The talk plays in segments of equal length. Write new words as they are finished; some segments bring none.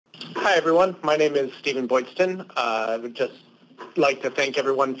Hi, everyone. My name is Stephen Boydston. I would just like to thank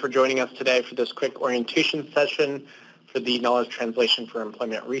everyone for joining us today for this quick orientation session for the Knowledge Translation for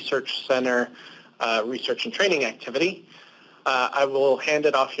Employment Research Center research and training activity. I will hand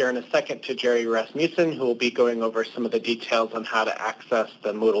it off here in a second to Jerry Rasmussen, who will be going over some of the details on how to access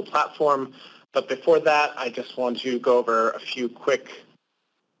the Moodle platform. But before that, I just want to go over a few quick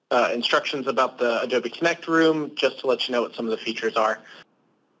instructions about the Adobe Connect room, just to let you know what some of the features are.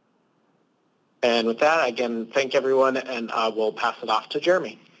 And with that, again, thank everyone, and I will pass it off to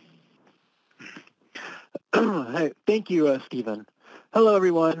Jeremy. Hi, thank you, Stephen. Hello,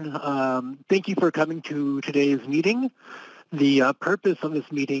 everyone. Thank you for coming to today's meeting. The purpose of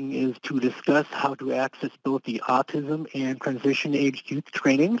this meeting is to discuss how to access both the autism and transition-aged youth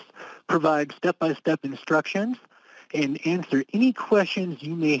trainings, provide step-by-step instructions, and answer any questions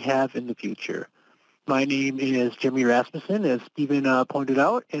you may have in the future. My name is Jeremy Rasmussen, as Stephen pointed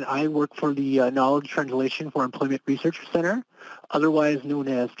out, and I work for the Knowledge Translation for Employment Research Center, otherwise known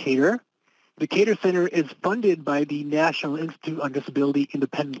as KTER. The KTER Center is funded by the National Institute on Disability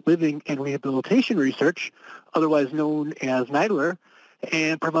Independent Living and Rehabilitation Research, otherwise known as NIDLR,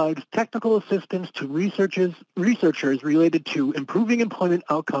 and provides technical assistance to researchers related to improving employment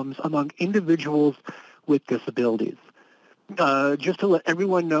outcomes among individuals with disabilities. Just to let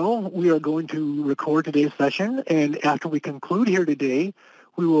everyone know, we are going to record today's session, and after we conclude here today,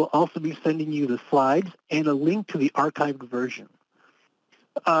 we will also be sending you the slides and a link to the archived version.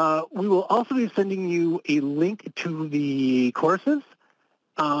 We will also be sending you a link to the courses,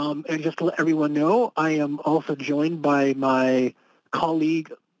 and just to let everyone know, I am also joined by my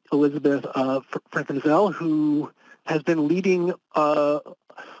colleague, Elizabeth Frankenzel, who has been leading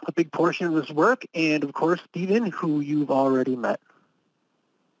a big portion of this work, and of course, Stephen, who you've already met.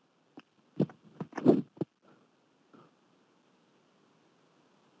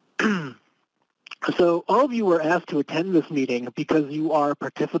 So all of you were asked to attend this meeting because you are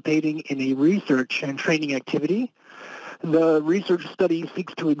participating in a research and training activity. The research study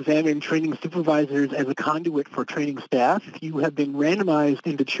seeks to examine training supervisors as a conduit for training staff. You have been randomized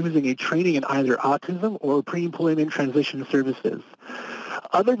into choosing a training in either autism or pre-employment transition services.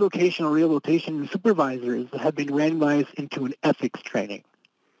 Other vocational rehabilitation supervisors have been randomized into an ethics training.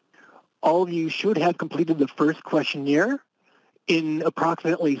 All of you should have completed the first questionnaire. In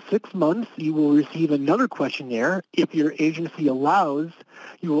approximately 6 months, you will receive another questionnaire. If your agency allows,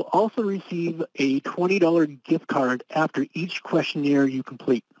 you will also receive a $20 gift card after each questionnaire you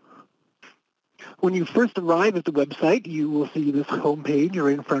complete. When you first arrive at the website, you will see this homepage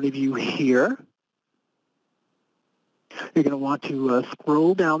right in front of you here. You're going to want to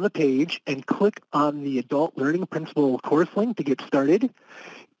scroll down the page and click on the Adult Learning Principle course link to get started.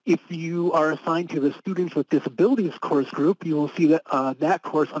 If you are assigned to the Students with Disabilities course group, you will see that, that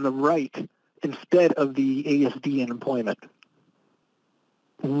course on the right instead of the ASD and employment.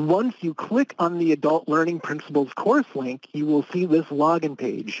 Once you click on the Adult Learning Principles course link, you will see this login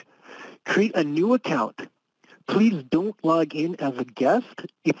page. Create a new account. Please don't log in as a guest.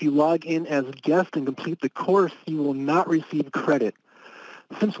 If you log in as a guest and complete the course, you will not receive credit,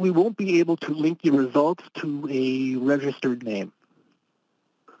 since we won't be able to link your results to a registered name.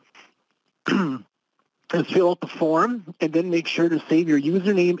 Fill out the form, and then make sure to save your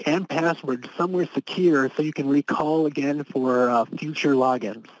username and password somewhere secure so you can recall again for future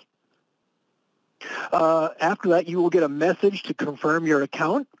logins. After that, you will get a message to confirm your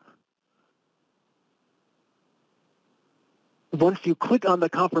account. Once you click on the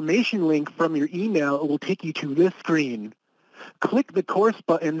confirmation link from your email, it will take you to this screen. Click the course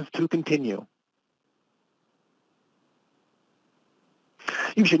buttons to continue.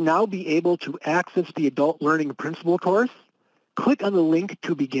 You should now be able to access the Adult Learning Principle course. Click on the link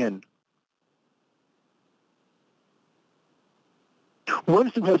to begin.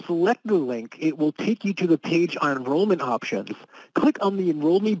 Once you have selected the link, it will take you to the page on enrollment options. Click on the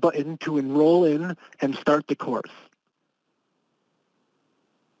Enroll Me button to enroll in and start the course.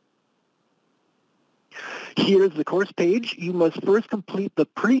 Here's the course page. You must first complete the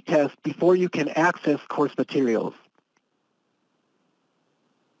pre-test before you can access course materials.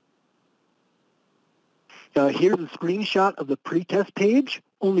 Here's a screenshot of the pre-test page.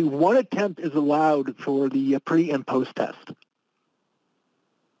 Only one attempt is allowed for the pre- and post-test.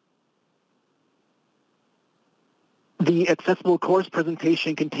 The accessible course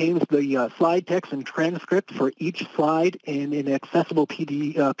presentation contains the slide text and transcript for each slide in an accessible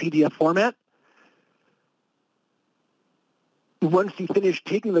PDF format. Once you finish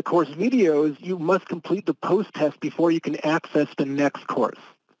taking the course videos, you must complete the post-test before you can access the next course.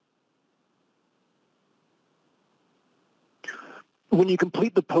 When you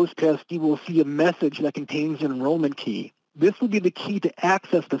complete the post-test, you will see a message that contains an enrollment key. This will be the key to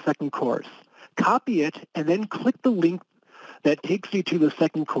access the second course. Copy it and then click the link that takes you to the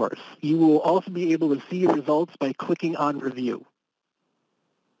second course. You will also be able to see your results by clicking on Review.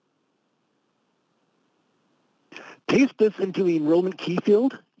 Paste this into the enrollment key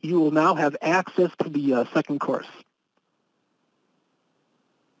field. You will now have access to the second course.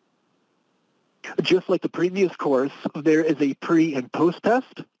 Just like the previous course, there is a pre- and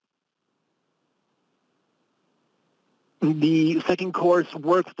post-test. The second course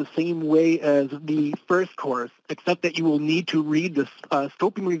works the same way as the first course, except that you will need to read the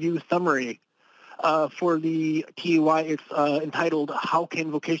scoping review summary. For the TEY, it's entitled, How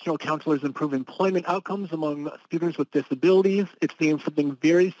Can Vocational Counselors Improve Employment Outcomes Among Students with Disabilities? It's named something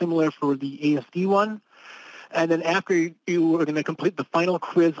very similar for the ASD one. And then after you are going to complete the final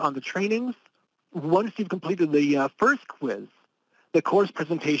quiz on the trainings, once you've completed the first quiz, the course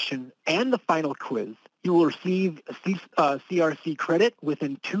presentation, and the final quiz, you will receive CRC credit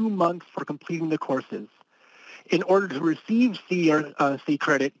within 2 months for completing the courses. In order to receive CRC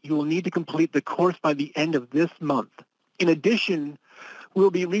credit, you will need to complete the course by the end of this month. In addition,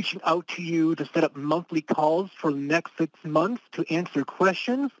 we'll be reaching out to you to set up monthly calls for the next 6 months to answer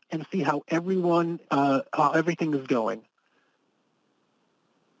questions and see how everything is going.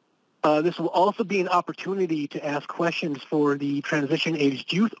 This will also be an opportunity to ask questions for the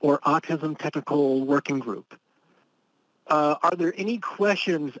transition-aged youth or autism technical working group. Are there any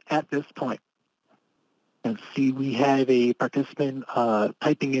questions at this point? Let's see, we have a participant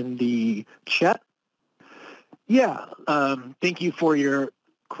typing in the chat. Yeah, thank you for your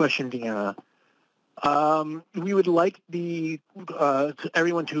question, Deanna. We would like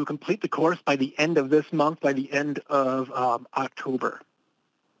everyone to complete the course by the end of this month, by the end of October.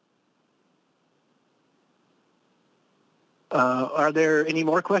 Are there any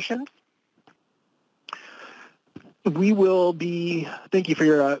more questions? We will be, thank you for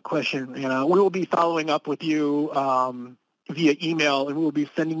your question, Anna. We will be following up with you via email, and we will be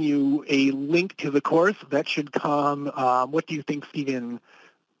sending you a link to the course. That should come, what do you think, Stephen,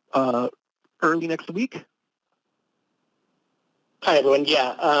 early next week? Hi, everyone.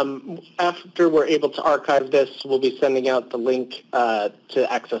 Yeah, after we're able to archive this, we'll be sending out the link to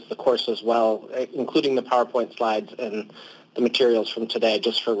access the course as well, including the PowerPoint slides and the materials from today,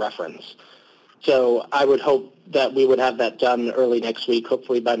 just for reference. So I would hope that we would have that done early next week,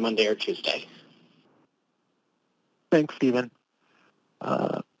 hopefully by Monday or Tuesday. Thanks, Stephen.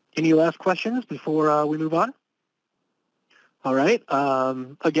 Any last questions before we move on? All right.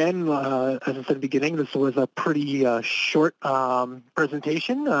 Again, as I said at the beginning, this was a pretty short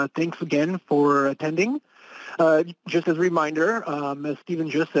presentation. Thanks again for attending. Just as a reminder, as Stephen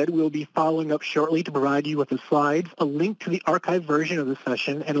just said, we'll be following up shortly to provide you with the slides, a link to the archived version of the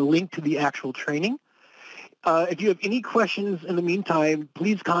session, and a link to the actual training. If you have any questions in the meantime,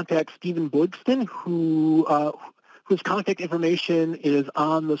 please contact Stephen Boydston, whose contact information is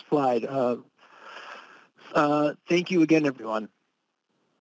on the slide. Thank you again, everyone.